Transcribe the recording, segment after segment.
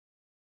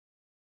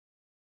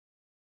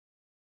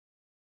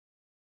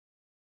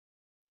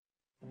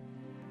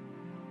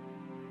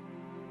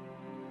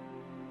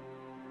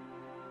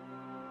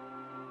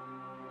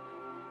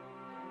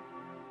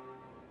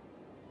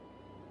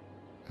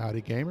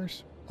Howdy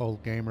gamers,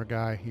 Old Gamer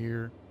Guy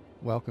here.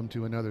 Welcome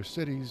to another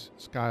Cities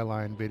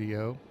Skyline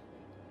video.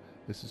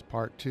 This is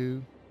part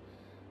 2.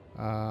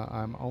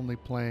 I'm only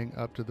playing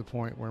up to the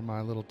point where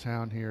my little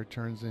town here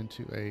turns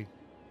into a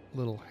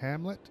little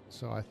hamlet,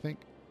 so I think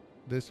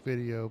this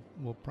video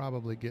will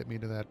probably get me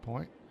to that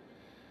point.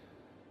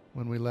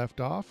 When we left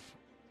off,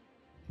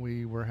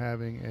 we were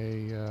having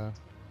a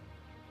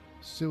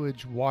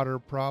sewage water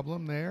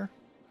problem there.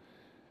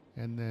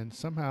 And then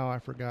somehow I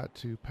forgot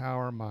to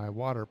power my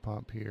water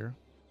pump here.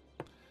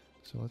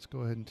 So let's go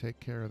ahead and take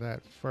care of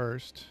that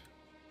first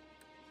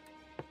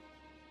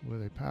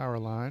with a power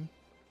line.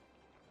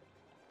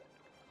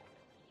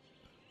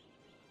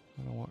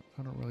 I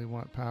don't really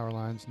want power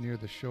lines near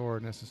the shore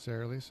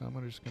necessarily, so I'm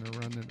just going to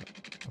run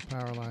a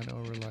power line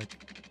over like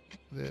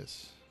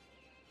this.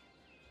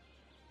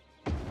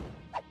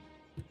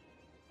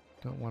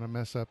 Don't want to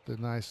mess up the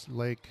nice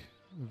lake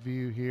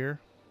view here.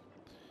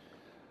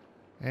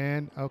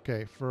 And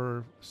okay,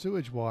 for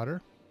sewage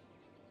water,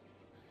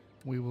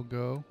 we will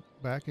go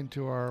back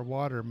into our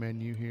water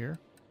menu here,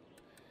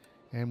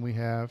 and we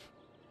have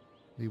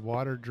the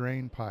water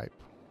drain pipe.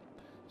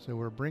 So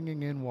we're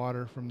bringing in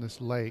water from this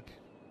lake,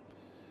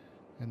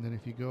 and then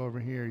if you go over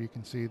here, you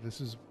can see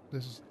these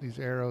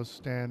arrows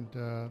stand.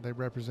 They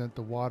represent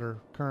the water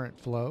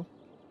current flow.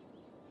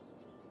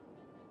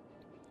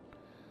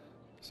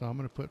 So I'm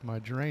going to put my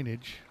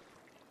drainage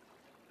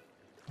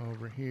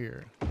over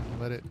here and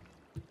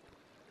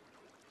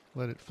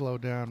let it flow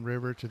down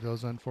river to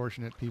those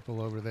unfortunate people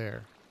over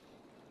there.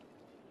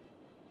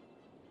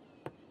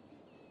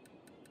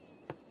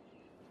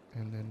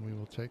 And then we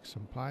will take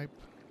some pipe,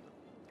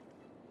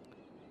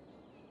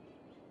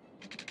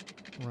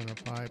 run a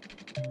pipe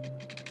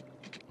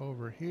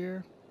over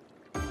here,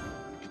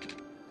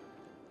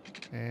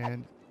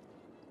 and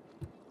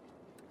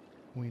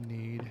we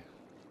need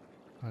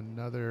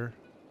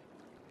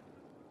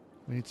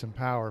some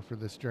power for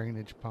this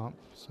drainage pump.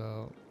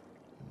 So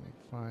let me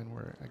find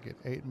where I get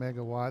 8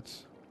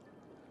 megawatts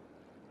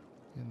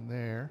in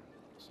there.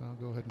 So I'll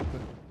go ahead and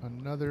put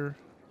another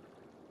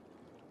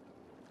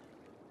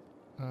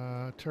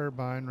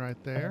turbine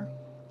right there.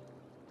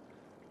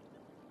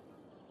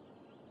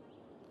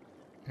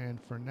 And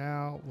for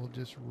now, we'll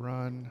just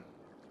run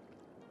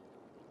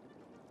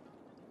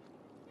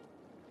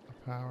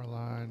a power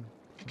line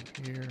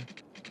from here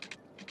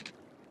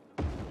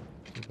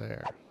to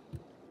there.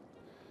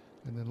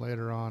 And then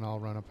later on, I'll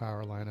run a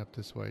power line up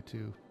this way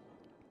too.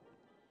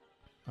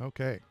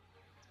 Okay,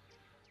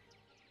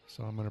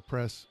 so I'm going to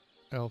press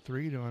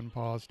L3 to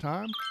unpause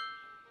time.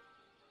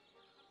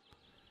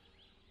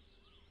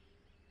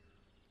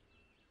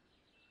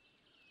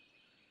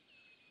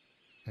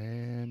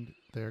 And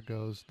there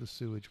goes the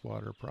sewage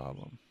water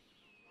problem.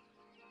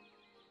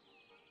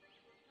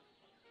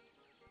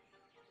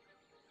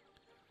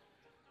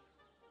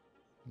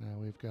 Now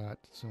we've got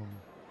some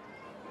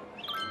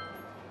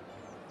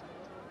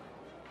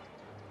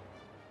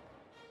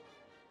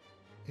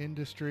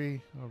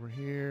industry over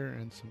here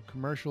and some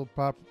commercial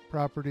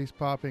properties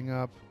popping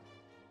up.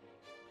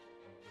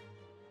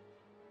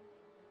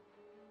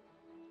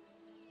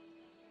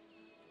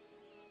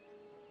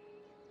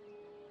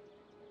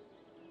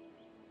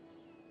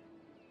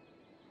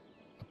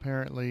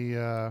 Apparently,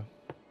 yeah,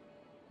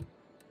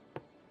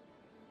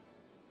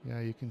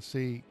 you can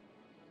see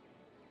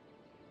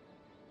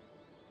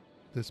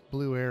this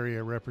blue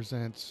area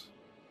represents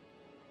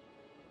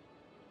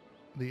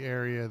the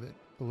area that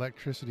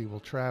electricity will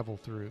travel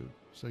through,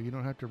 so you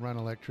don't have to run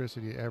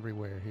electricity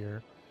everywhere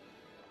here.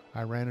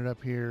 I ran it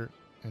up here,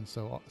 and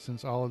so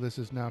since all of this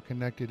is now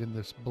connected in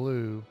this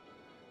blue,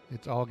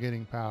 it's all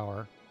getting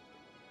power.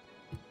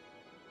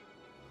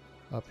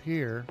 Up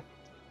here,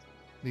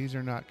 these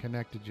are not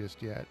connected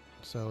just yet,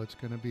 so it's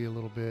going to be a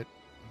little bit,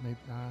 maybe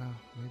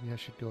I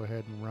should go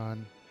ahead and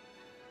run.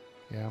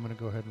 Yeah, I'm going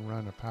to go ahead and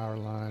run a power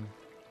line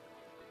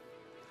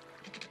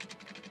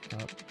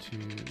up to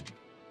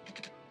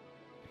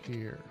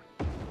here,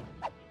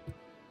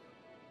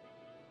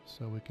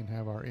 so we can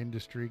have our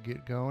industry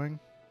get going.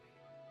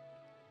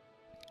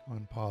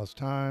 On pause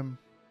time,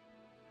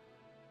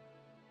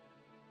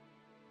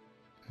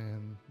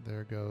 and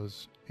there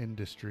goes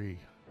industry.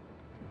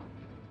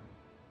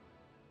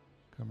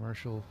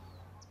 Commercial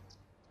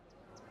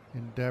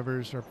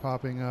endeavors are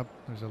popping up.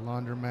 There's a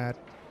laundromat.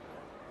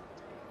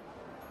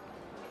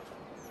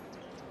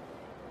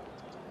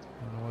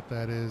 I don't know what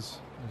that is.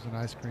 There's an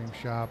ice cream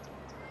shop.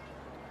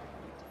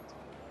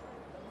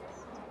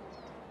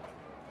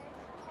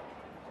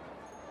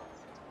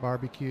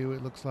 Barbecue,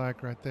 it looks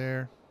like, right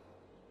there.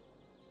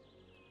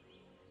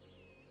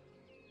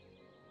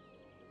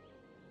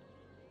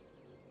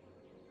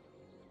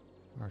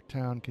 Our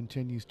town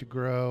continues to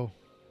grow.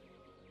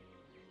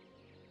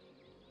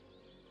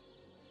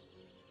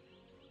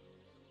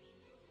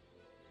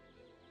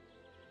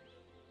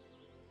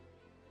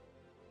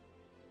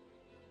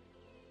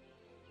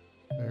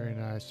 Very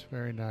nice,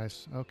 very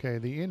nice. Okay,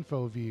 the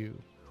info view.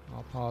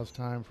 I'll pause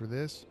time for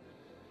this.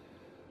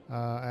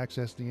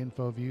 Access the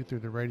info view through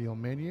the radial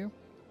menu.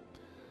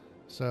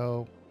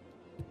 So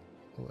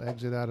We'll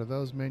exit out of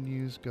those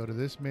menus, go to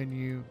this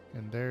menu,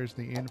 and there's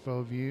the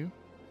info view.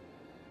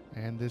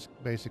 And this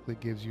basically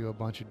gives you a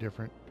bunch of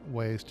different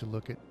ways to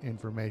look at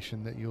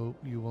information that you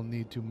will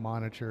need to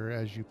monitor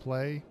as you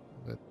play.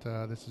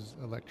 But this is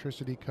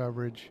electricity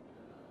coverage,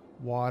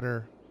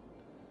 water,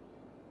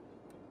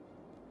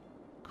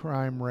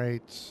 crime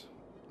rates,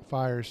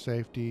 fire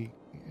safety,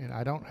 and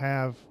I don't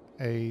have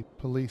a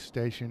police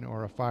station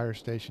or a fire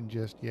station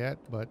just yet,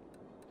 but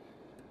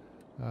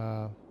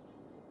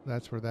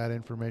that's where that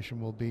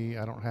information will be.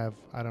 I don't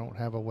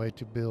have a way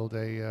to build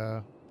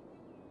a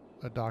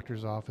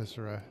doctor's office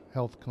or a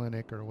health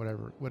clinic or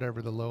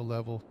whatever the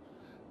low-level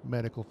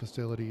medical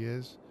facility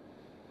is.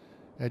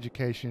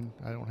 Education,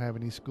 I don't have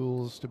any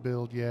schools to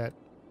build yet,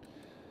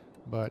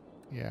 but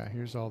yeah,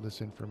 here's all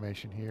this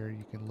information here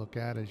you can look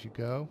at as you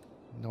go.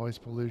 Noise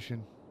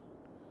pollution,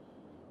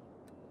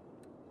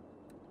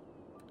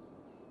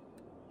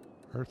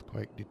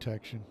 earthquake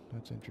detection,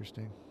 that's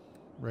interesting,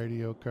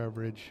 radio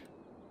coverage,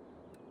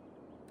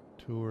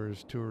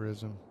 tours,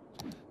 tourism.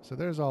 So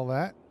there's all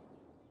that.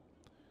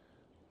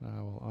 I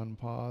will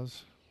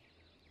unpause,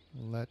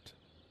 let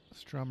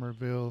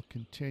Strummerville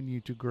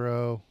continue to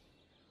grow.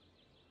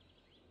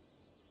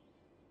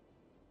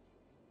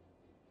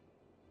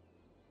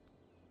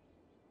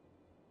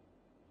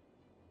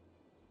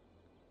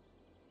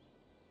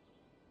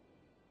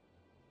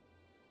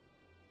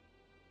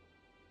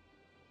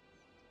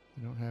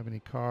 We don't have any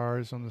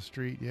cars on the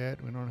street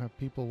yet. We don't have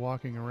people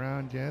walking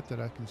around yet that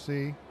I can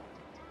see.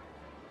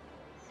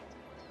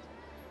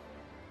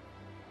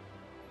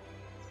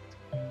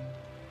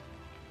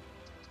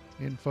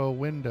 Info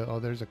window. Oh,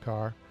 there's a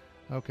car.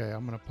 Okay,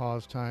 I'm going to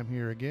pause time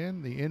here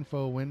again. The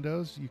info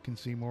windows, you can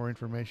see more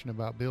information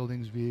about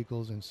buildings,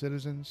 vehicles, and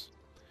citizens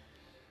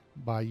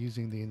by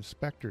using the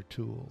inspector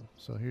tool.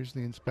 So here's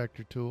the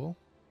inspector tool.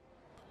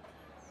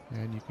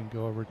 And you can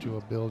go over to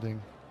a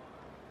building.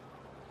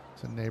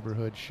 It's a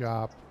neighborhood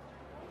shop.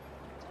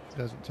 It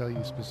doesn't tell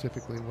you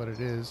specifically what it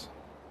is.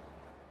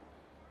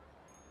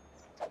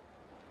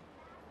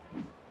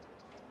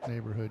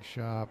 Neighborhood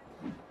shop.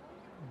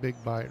 Big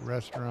Bite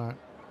restaurant.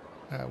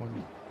 That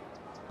one,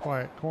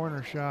 quiet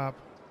corner shop,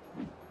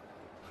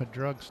 a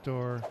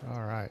drugstore.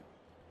 All right.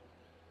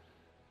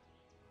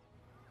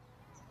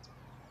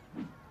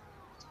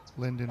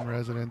 Linden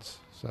residence.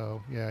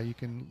 So yeah, you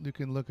can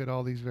look at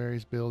all these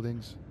various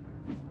buildings.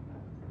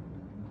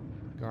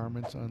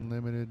 Garments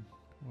unlimited,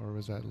 or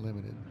was that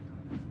limited?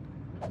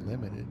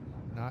 Limited,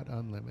 not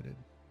unlimited.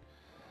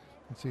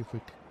 Let's see if we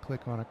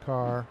click on a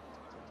car.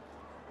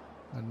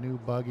 A new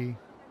buggy.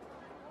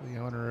 The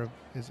owner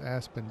is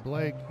Aspen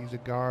Blake. He's a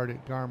guard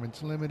at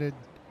Garments Limited,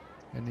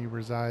 and he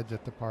resides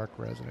at the park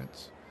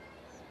residence.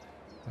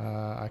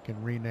 I can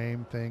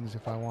rename things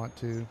if I want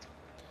to,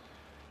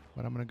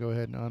 but I'm going to go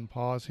ahead and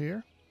unpause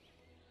here.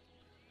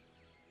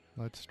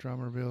 Let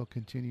Strummerville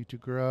continue to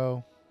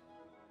grow.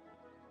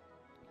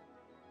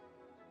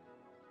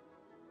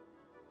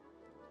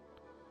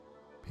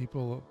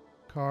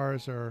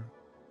 Cars are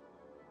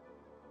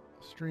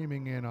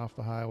streaming in off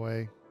the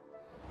highway.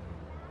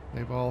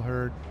 They've all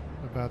heard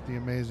about the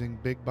amazing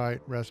Big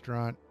Bite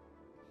restaurant.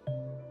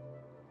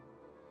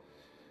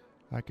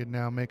 I could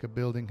now make a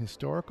building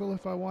historical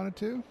if I wanted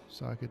to,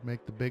 so I could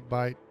make the Big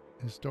Bite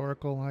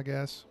historical, I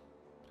guess.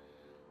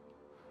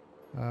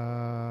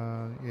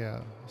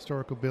 Yeah,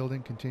 historical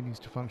building continues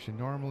to function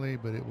normally,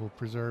 but it will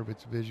preserve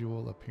its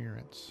visual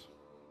appearance.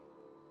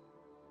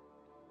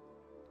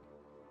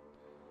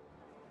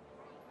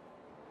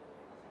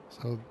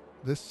 So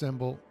this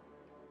symbol,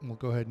 we'll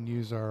go ahead and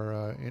use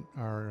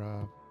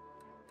our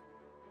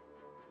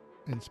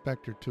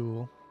inspector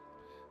tool,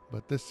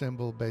 but this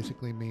symbol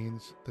basically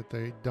means that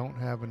they don't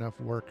have enough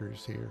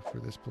workers here for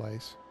this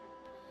place.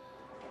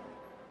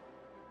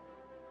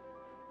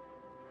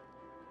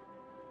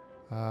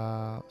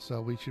 So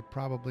we should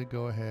probably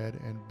go ahead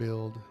and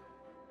build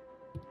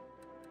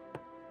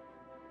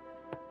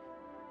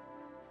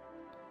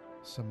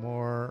some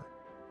more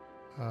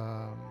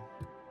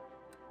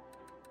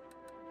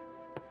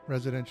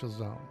residential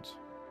zones.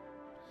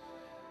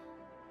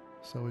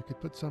 So we could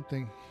put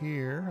something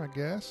here, I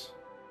guess,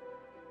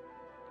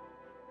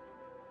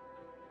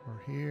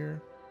 or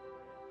here,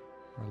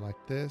 or like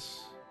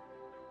this.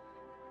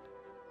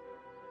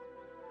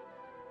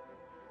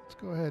 Let's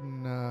go ahead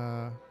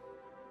and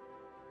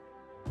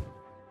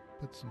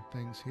put some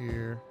things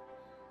here.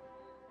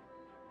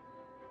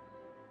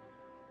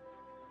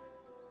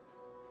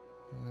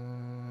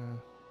 And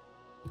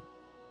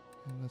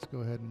let's go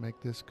ahead and make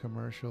this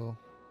commercial.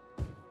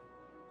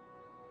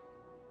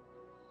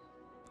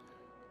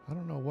 I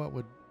don't know what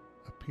would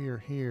appear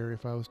here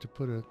if I was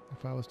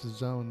to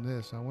zone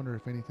this. I wonder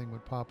if anything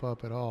would pop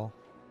up at all.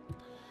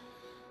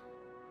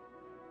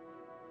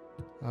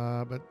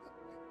 But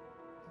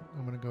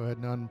I'm going to go ahead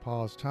and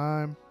unpause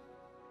time.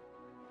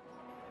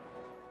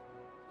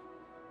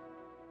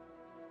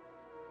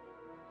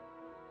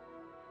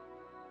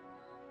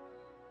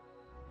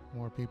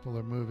 More people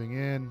are moving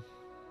in.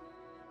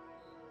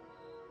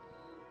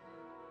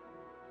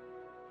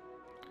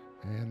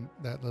 And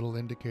that little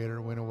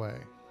indicator went away.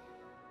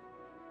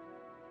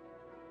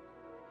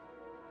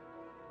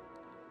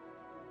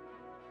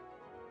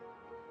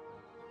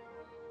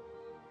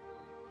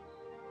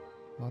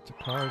 Lots of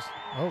cars.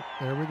 Oh,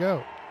 there we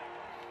go.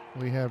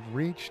 We have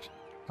reached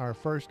our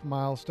first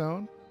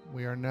milestone.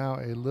 We are now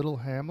a little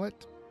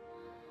hamlet.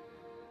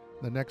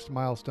 The next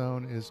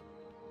milestone is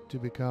to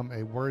become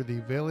a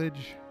worthy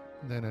village,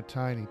 then a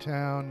tiny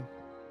town,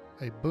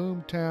 a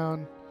boom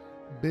town,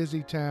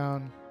 busy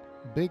town,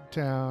 big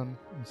town,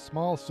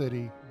 small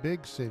city,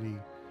 big city,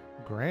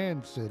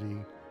 grand city,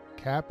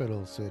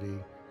 capital city,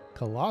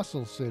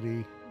 colossal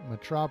city,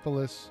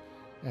 metropolis,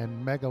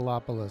 and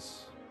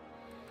megalopolis.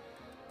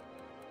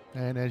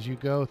 And as you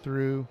go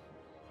through,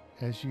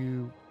 as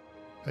you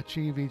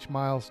achieve each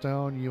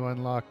milestone, you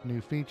unlock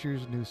new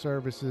features, new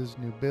services,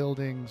 new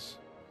buildings.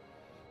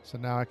 So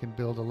now I can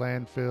build a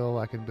landfill,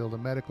 I can build a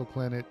medical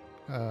clinic,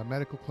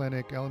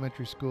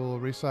 elementary school,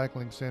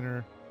 recycling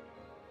center,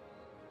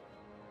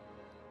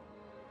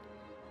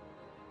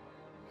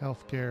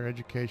 healthcare,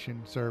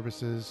 education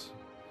services.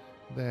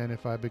 Then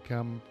if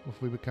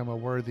we become a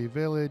worthy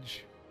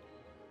village,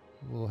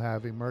 we'll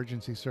have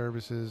emergency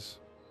services,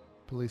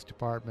 police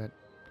department,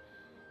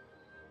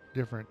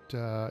 different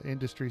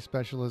industry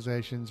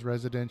specializations,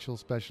 residential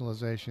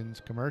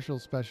specializations, commercial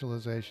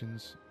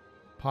specializations,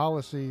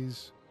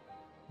 policies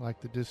like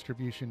the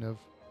distribution of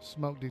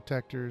smoke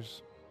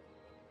detectors,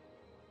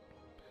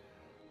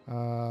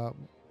 a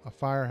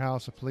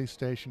firehouse, a police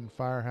station,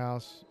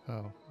 firehouse.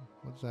 Oh,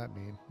 what does that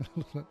mean?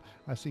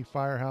 I see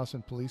firehouse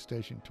and police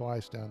station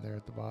twice down there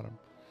at the bottom.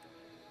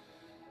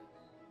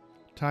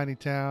 Tiny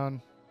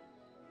town.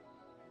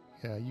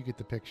 Yeah, you get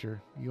the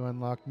picture. You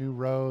unlock new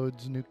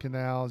roads, new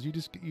canals.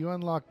 You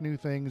unlock new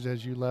things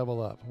as you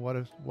level up. What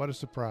a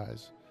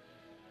surprise!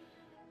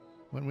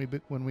 When we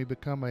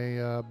become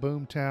a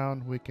boom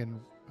town, we can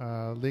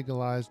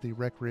legalize the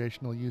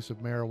recreational use of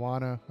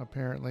marijuana,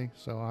 apparently.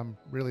 So I'm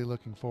really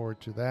looking forward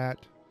to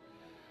that.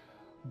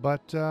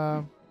 But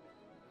I'm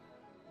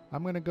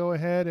going to go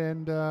ahead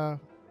and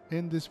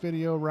end this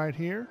video right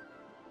here.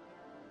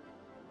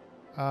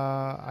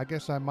 I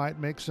guess I might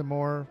make some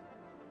more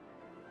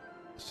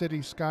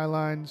City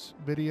Skylines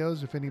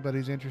videos if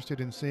anybody's interested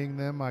in seeing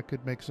them. I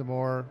could make some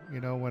more,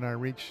 when I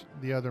reach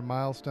the other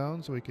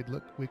milestones. We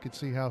could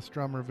see how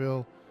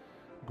Strummerville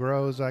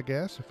grows, I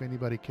guess, if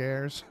anybody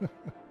cares.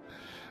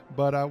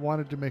 But I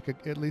wanted to make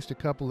at least a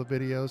couple of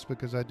videos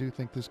because I do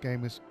think this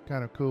game is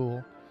kind of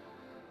cool.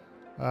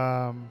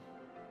 One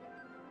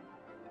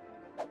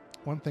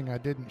thing I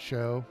didn't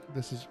show,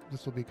 this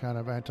will be kind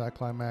of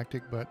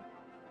anticlimactic, but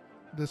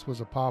this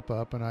was a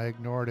pop-up and I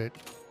ignored it.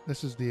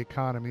 This is the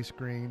economy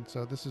screen.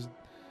 So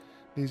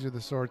these are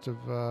the sorts of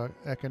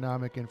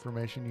economic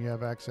information you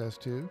have access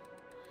to.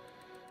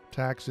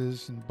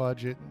 Taxes and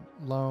budget,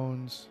 and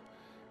loans,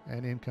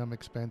 and income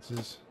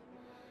expenses.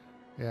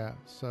 Yeah,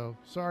 so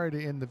sorry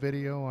to end the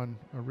video on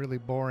a really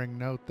boring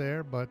note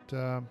there, but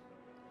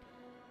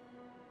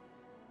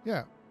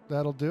yeah,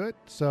 that'll do it.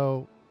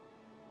 So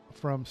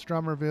from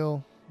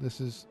Strummerville, this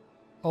is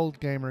Old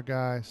Gamer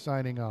Guy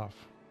signing off.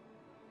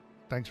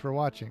 Thanks for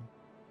watching.